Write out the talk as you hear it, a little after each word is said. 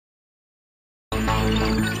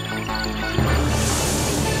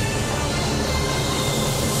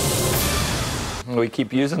We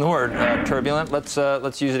keep using the word turbulent. Let's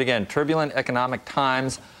use it again. Turbulent economic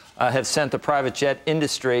times have sent the private jet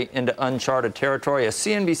industry into uncharted territory. A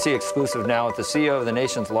CNBC exclusive now with the CEO of the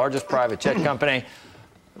nation's largest private jet company.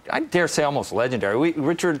 I dare say almost legendary.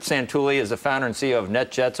 Richard Santulli is the founder and CEO of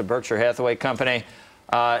NetJets, a Berkshire Hathaway company.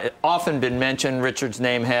 Often been mentioned, Richard's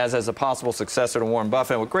name has, as a possible successor to Warren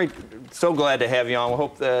Buffett. We're great, so glad to have you on. We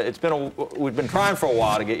hope we've been trying for a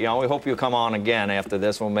while to get you on. We hope you'll come on again after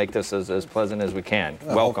this. We'll make this as pleasant as we can.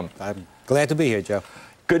 Well, welcome. I'm glad to be here, Joe.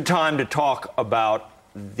 Good time to talk about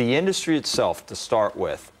the industry itself to start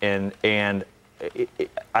with. And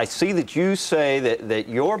I see that you say that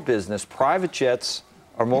your business, private jets,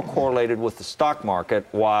 are more correlated with the stock market,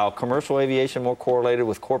 while commercial aviation more correlated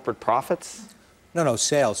with corporate profits? No,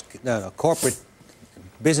 sales. No, corporate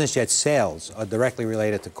business jet sales are directly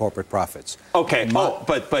related to corporate profits. Okay,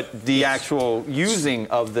 but the actual using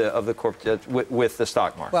of the corporate jets with the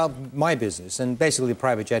stock market. Well, my business, and basically the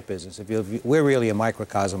private jet business, we're really a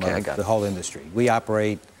microcosm of the whole industry. We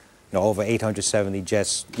operate, over 870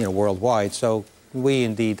 jets, worldwide. So we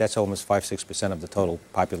indeed, that's almost 5-6% of the total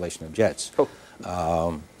population of jets. Oh.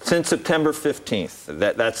 Since September 15th,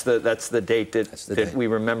 that's the date that we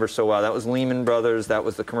remember so well. That was Lehman Brothers. That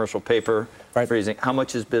was the commercial paper freezing. How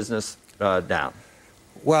much is business down?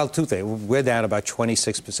 Well, two things. We're down about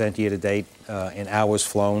 26% year to date in hours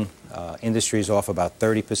flown. Industry is off about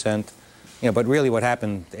 30%. But really, what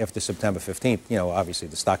happened after September 15th? Obviously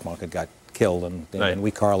the stock market got killed, and we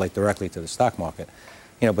correlate directly to the stock market.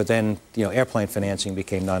 But then, airplane financing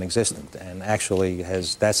became non-existent, and actually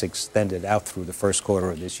that's extended out through the first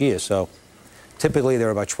quarter of this year. So typically there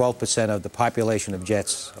are about 12% of the population of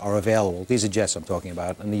jets are available. These are jets I'm talking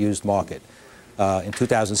about in the used market. In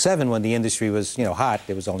 2007, when the industry was, hot,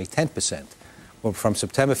 it was only 10%. Well, from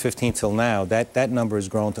September 15th till now, that number has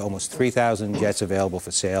grown to almost 3,000 jets available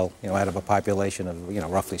for sale, out of a population of,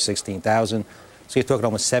 roughly 16,000. So you're talking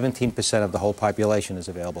almost 17% of the whole population is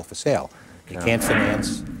available for sale. You can't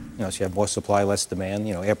finance, so you have more supply, less demand.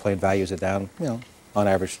 Airplane values are down, on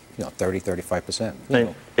average,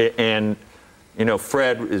 30-35%. And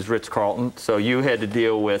Fred is Ritz-Carlton, so you had to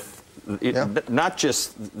deal with not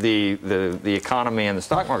just the economy and the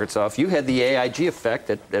stock market stuff. You had the AIG effect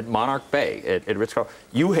at Monarch Bay at Ritz-Carlton.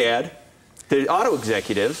 You had the auto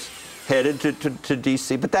executives headed to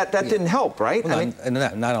D.C., but that didn't help, right? Well,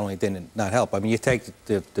 not only did it not help. I mean, you take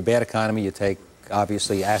the bad economy, you take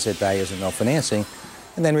obviously asset values and no financing,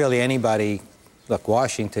 and then really anybody, look,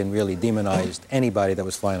 Washington really demonized anybody that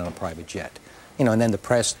was flying on a private jet, and then the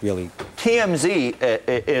press really. TMZ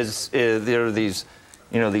there are these,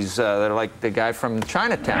 they're like the guy from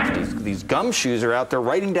Chinatown. These gumshoes are out there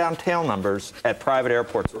writing down tail numbers at private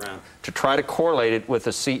airports around to try to correlate it with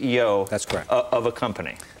the CEO. That's correct. Of a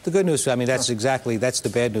company. The good news, I mean, that's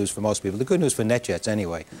the bad news for most people. The good news for NetJets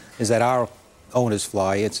anyway is that our owners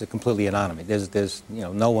fly. It's a completely anonymous. There's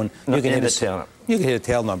no one. You can hit a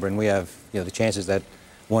tail number, and we have the chances that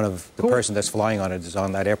one of the person that's flying on it is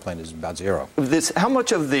on that airplane is about zero. How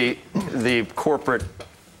much of the corporate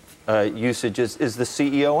usage is the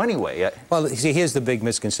CEO anyway? Well, see, here's the big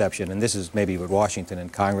misconception, and this is maybe what Washington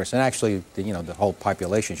and Congress and actually the whole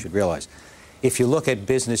population should realize. If you look at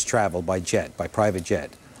business travel by private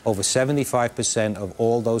jet, over 75% of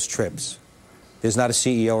all those trips, there's not a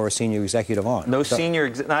CEO or a senior executive on. No senior,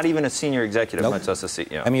 not even a senior executive, nope. Much less a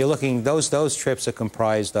CEO. I mean, you're looking, those trips are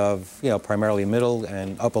comprised of, primarily middle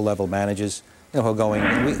and upper level managers, who are going,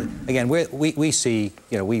 and we see,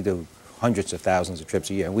 we do hundreds of thousands of trips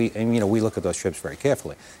a year, and we look at those trips very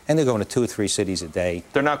carefully. And they're going to 2 or 3 cities a day.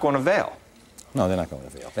 They're not going to Vail. No, they're not going to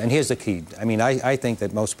Vail. And here's the key. I mean, I think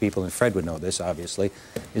that most people, and Fred would know this, obviously,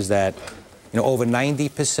 is that, over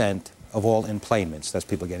 90% of all enplanements, that's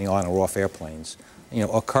people getting on or off airplanes,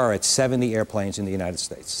 occur at 70 airplanes in the United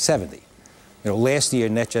States. 70. Last year,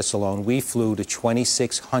 NetJets alone, we flew to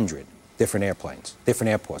 2,600 different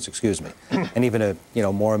airports, excuse me. And even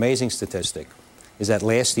a, more amazing statistic is that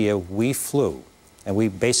last year we flew and we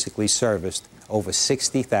basically serviced over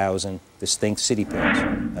 60,000 distinct city pairs.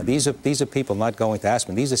 Now, these are people not going to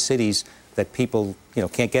Aspen. These are cities that people,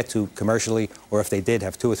 can't get to commercially, or if they did,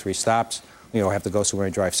 have 2 or 3 stops, have to go somewhere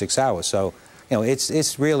and drive 6 hours. So,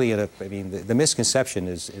 it's really, the misconception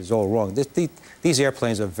is all wrong. These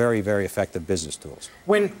airplanes are very, very effective business tools.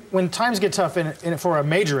 When times get tough for a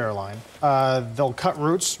major airline, they'll cut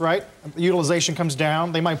routes, right? Utilization comes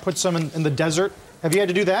down. They might put some in the desert. Have you had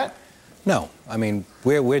to do that? No. I mean,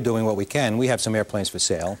 we're doing what we can. We have some airplanes for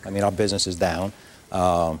sale. I mean, our business is down.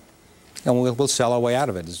 And we'll sell our way out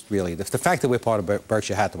of it. Is really the fact that we're part of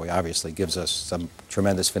Berkshire Hathaway obviously gives us some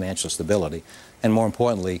tremendous financial stability, and more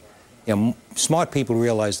importantly, you know, smart people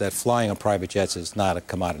realize that flying on private jets is not a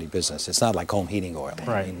commodity business. It's not like home heating oil.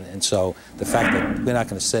 Right. I mean, and so the fact that we're not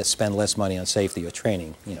going to spend less money on safety or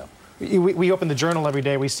training, you know. We open the Journal every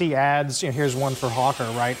day. We see ads. You know, here's one for Hawker,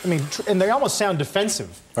 right? I mean, and they almost sound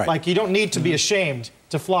defensive. Right. Like you don't need to be ashamed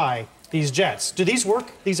to fly these jets. Do these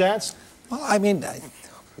work? These ads? Well, I mean,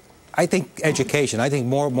 I think education. I think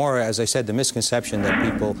more, as I said, the misconception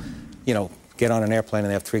that people, you know, get on an airplane and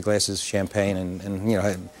they have 3 glasses of champagne, and you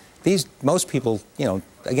know, most people, you know,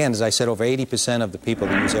 again, as I said, over 80% of the people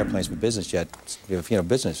that use airplanes for business jets, you know,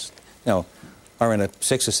 business, you know, are in a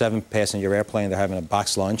 6 or 7 passenger airplane. They're having a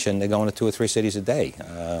box lunch and they're going to 2 or 3 cities a day.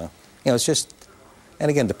 You know, it's just, and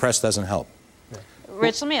again, the press doesn't help.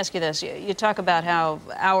 Rich, let me ask you this. You talk about how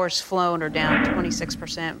hours flown are down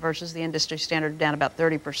 26% versus the industry standard down about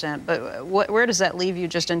 30%. But where does that leave you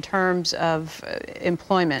just in terms of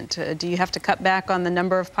employment? Do you have to cut back on the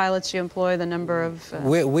number of pilots you employ, the number of...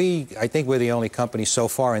 I think we're the only company so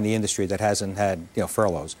far in the industry that hasn't had, you know,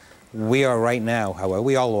 furloughs. We are right now, however,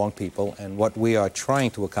 we are long people, and what we are trying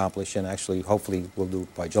to accomplish, and actually hopefully we'll do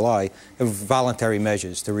it by July, are voluntary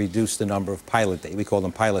measures to reduce the number of pilot days. We call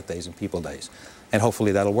them pilot days and people days. And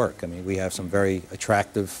hopefully that'll work. I mean, we have some very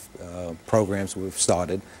attractive programs we've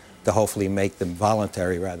started to hopefully make them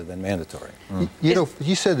voluntary rather than mandatory. You know,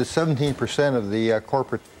 you said that 17% of the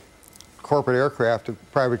corporate aircraft,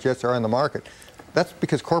 private jets, are on the market. That's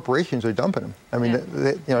because corporations are dumping them. I mean, you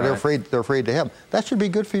know, they're afraid to have them. That should be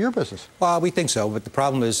good for your business. Well, we think so, but the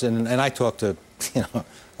problem is, and I talk to, you know,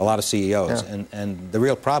 a lot of CEOs, and the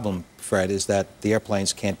real problem, Fred, is that the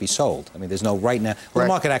airplanes can't be sold. I mean, there's no right now. Well, the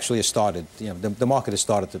market actually has started. You know, the market has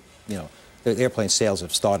started to, you know, the airplane sales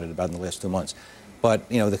have started about in the last 2 months. But,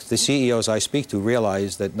 you know, the CEOs I speak to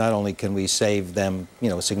realize that not only can we save them, you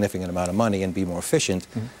know, a significant amount of money and be more efficient,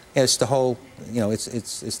 it's the whole, you know,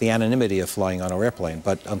 it's the anonymity of flying on our airplane.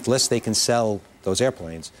 But unless they can sell those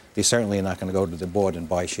airplanes, they certainly are not going to go to the board and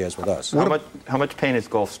buy shares with us. How much pain is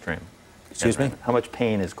Gulfstream? Excuse me? How much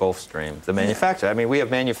pain is Gulfstream, the manufacturer? I mean, we have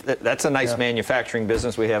that's a nice manufacturing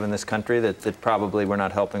business we have in this country that probably we're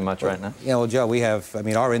not helping much right now. You know, well, Joe, we have, I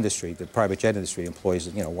mean, our industry, the private jet industry, employs,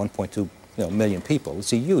 you know, 1.2 million people.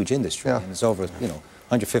 It's a huge industry, and it's over, you know,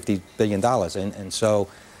 $150 billion. And so,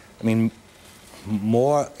 I mean,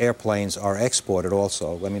 more airplanes are exported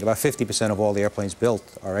also. I mean, about 50% of all the airplanes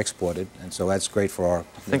built are exported, and so that's great for our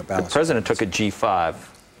I think the president took a G5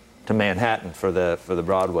 to Manhattan for the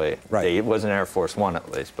Broadway. Right. It wasn't Air Force One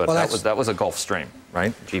at least, but that was a Gulfstream,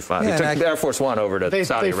 right? G5. Yeah, he took Air Force One over to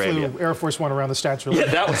Saudi Arabia. They flew Air Force One around the Statue of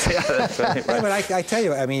Liberty. Yeah, that was that's right. Right, but I tell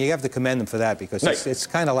you, I mean, you have to commend them for that because it's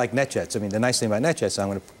kind of like NetJets. I mean, the nice thing about NetJets, I'm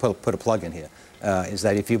going to put a plug in here, is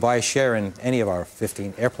that if you buy a share in any of our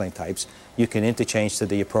 15 airplane types, you can interchange to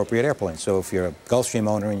the appropriate airplane. So if you're a Gulfstream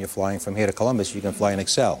owner and you're flying from here to Columbus, you can fly an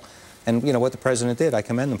Excel. And, you know, what the president did, I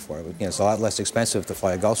commend him for it. You know, it's a lot less expensive to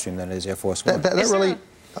fly a Gulfstream than it is Air Force One. That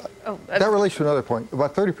relates to another point.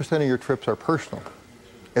 About 30% of your trips are personal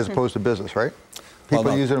as opposed to business, right?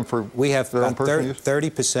 People use them for their own personal use?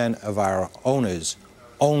 30% of our owners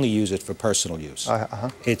only use it for personal use.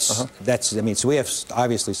 That's, I mean, so we have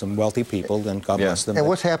obviously some wealthy people, and God bless them. And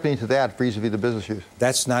what's happening to that vis-a-vis the business use?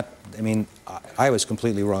 That's not, I mean, I was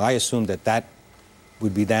completely wrong. I assumed that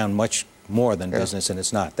would be down much more than business, and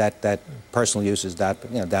it's not. That personal use is down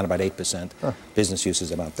about 8%. Business use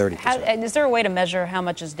is about 30%. And is there a way to measure how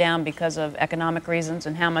much is down because of economic reasons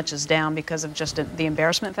and how much is down because of just the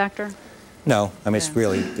embarrassment factor? No, I mean,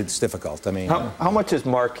 it's difficult. I mean, how much has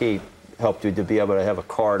Marquis helped you to be able to have a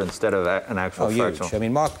card instead of an actual fractional? Huge. I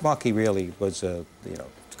mean, Marquis really was a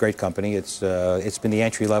great company. It's been the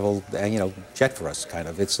entry level jet for us, kind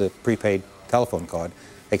of. It's a prepaid telephone card.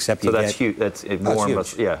 Except so that's huge. That's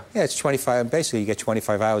enormous. Yeah, it's 25. Basically, you get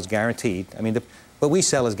 25 hours guaranteed. I mean, what we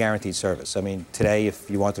sell is guaranteed service. I mean, today, if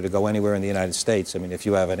you wanted to go anywhere in the United States, I mean, if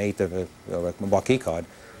you have an eighth of a Marquis card,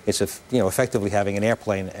 it's effectively having an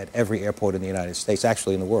airplane at every airport in the United States,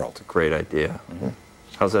 actually in the world. It's a great idea.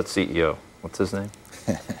 How's that CEO? What's his name?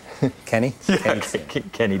 Kenny.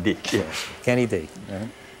 Kenny D. Yeah. Kenny D.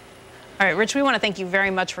 All right, Rich, we want to thank you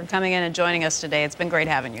very much for coming in and joining us today. It's been great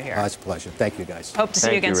having you here. Oh, it's a pleasure. Thank you, guys. Hope to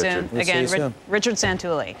see you again soon. We'll see you soon. Richard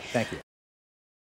Santulli. Thank you.